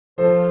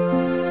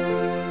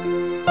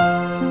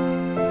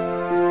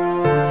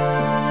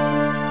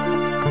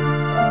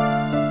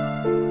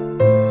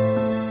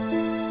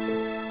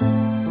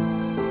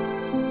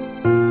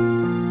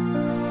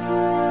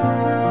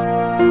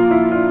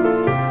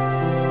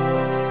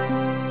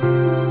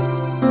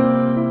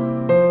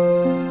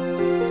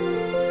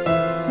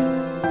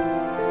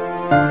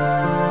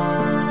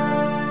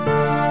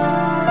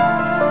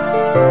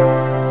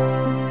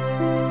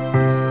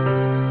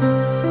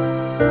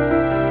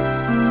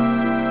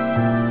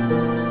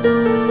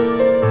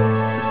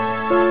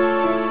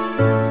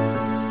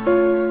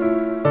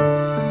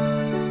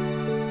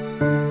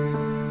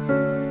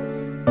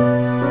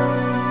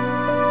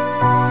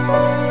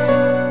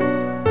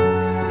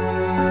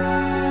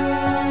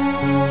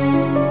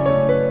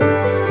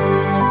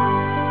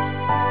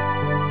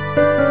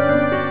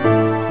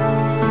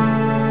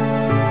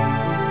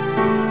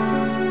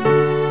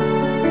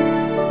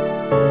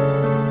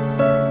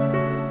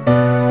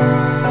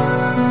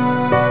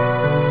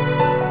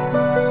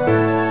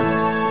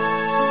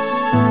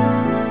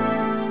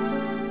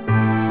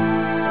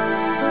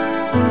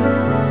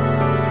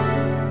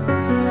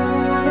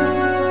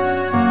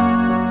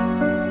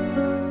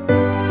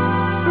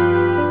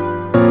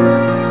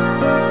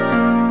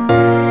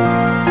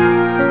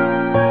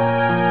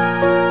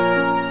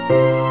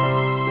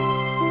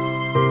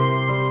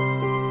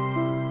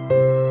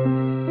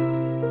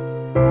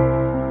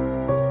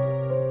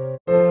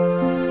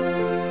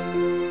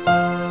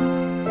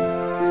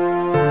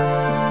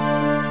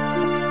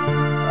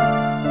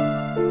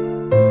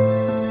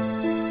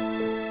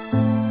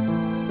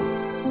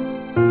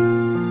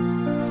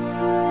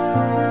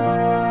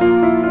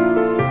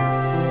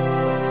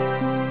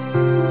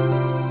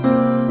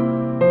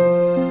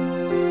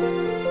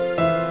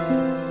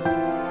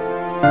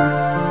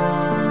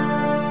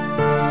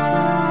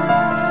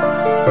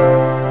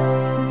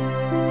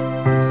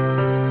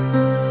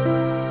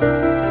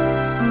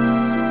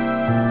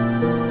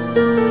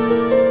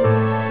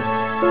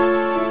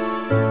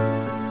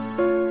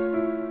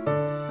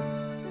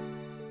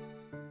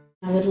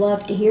I would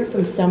love to hear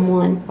from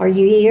someone. Are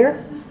you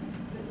here?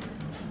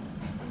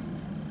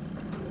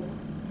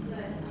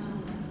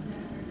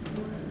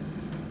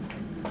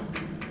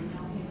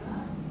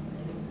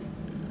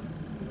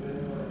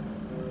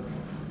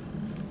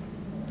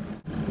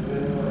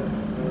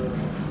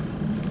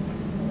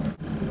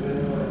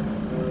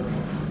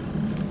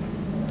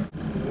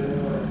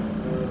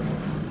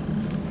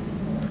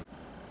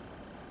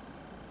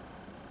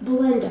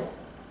 Belinda,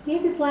 you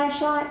have your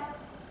flashlight?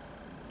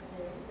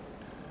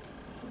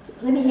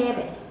 Let me have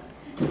it.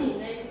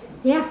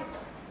 Yeah.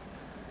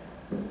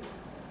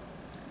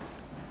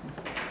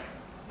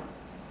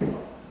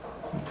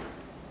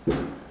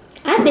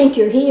 I think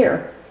you're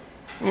here,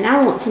 and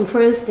I want some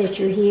proof that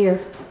you're here.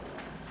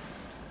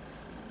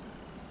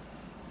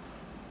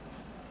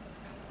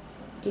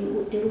 Do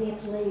we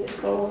have to leave it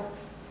for?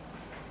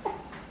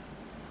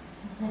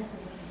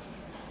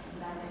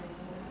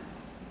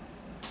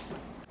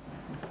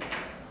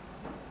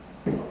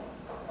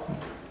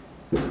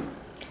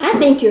 I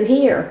think you're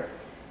here,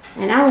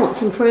 and I want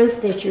some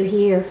proof that you're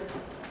here.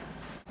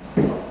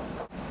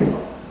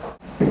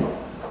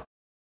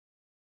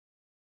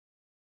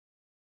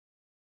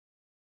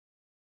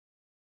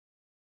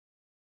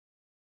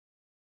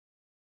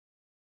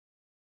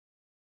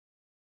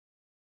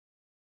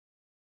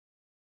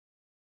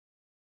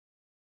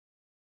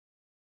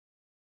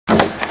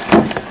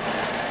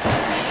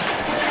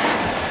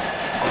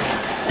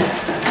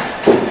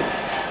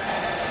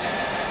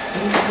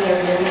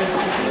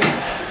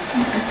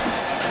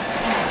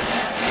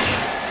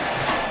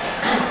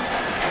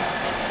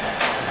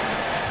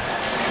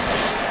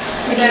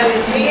 So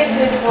he and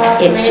his wife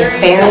It's just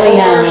married, barely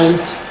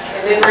divorced,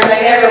 and then were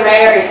they ever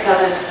married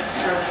because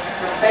her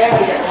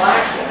family didn't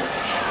like him?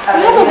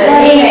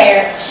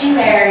 She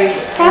married.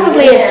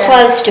 Probably as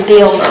close to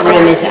Bill's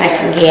room as I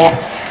can get.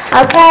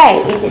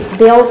 Okay, if it's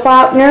Bill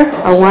Faulkner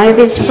or one of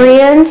his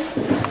friends.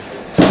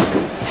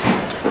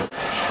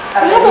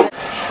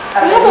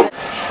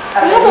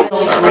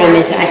 Bill's room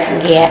as I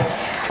can get.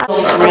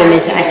 Bill's room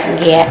as I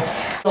can get.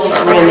 Bill's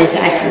room as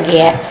I can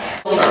get.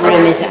 Bill's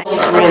room as I.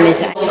 Bill's room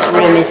as I. Bill's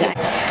room as I.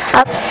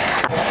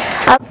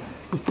 Up.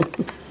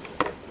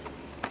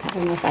 I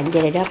don't know if I can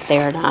get it up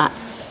there or not.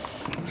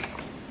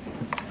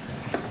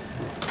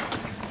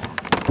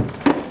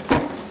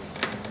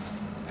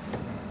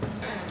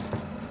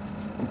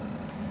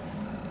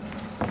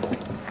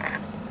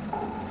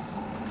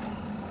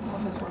 All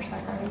his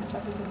horseback riding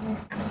stuff is in there.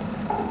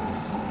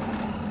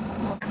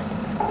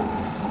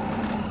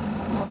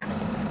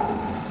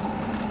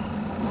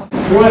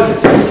 Who was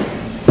it?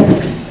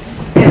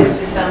 It was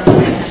just something.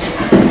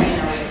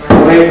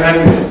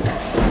 800.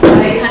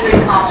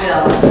 800 call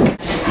Bill. So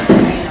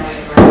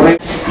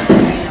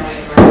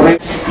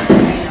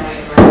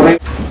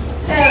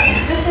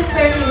this is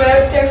where he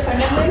wrote their phone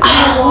numbers on the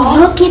Oh, wall.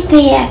 look at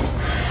this.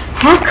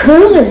 How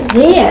cool is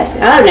this?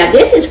 Oh, now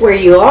this is where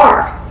you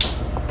are.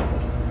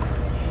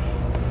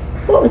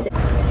 What was it?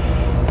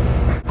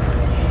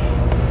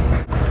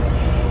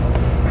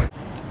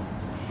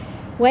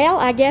 Well,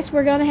 I guess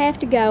we're going to have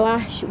to go.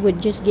 I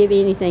would just give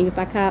anything if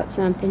I caught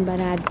something,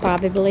 but I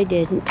probably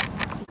didn't.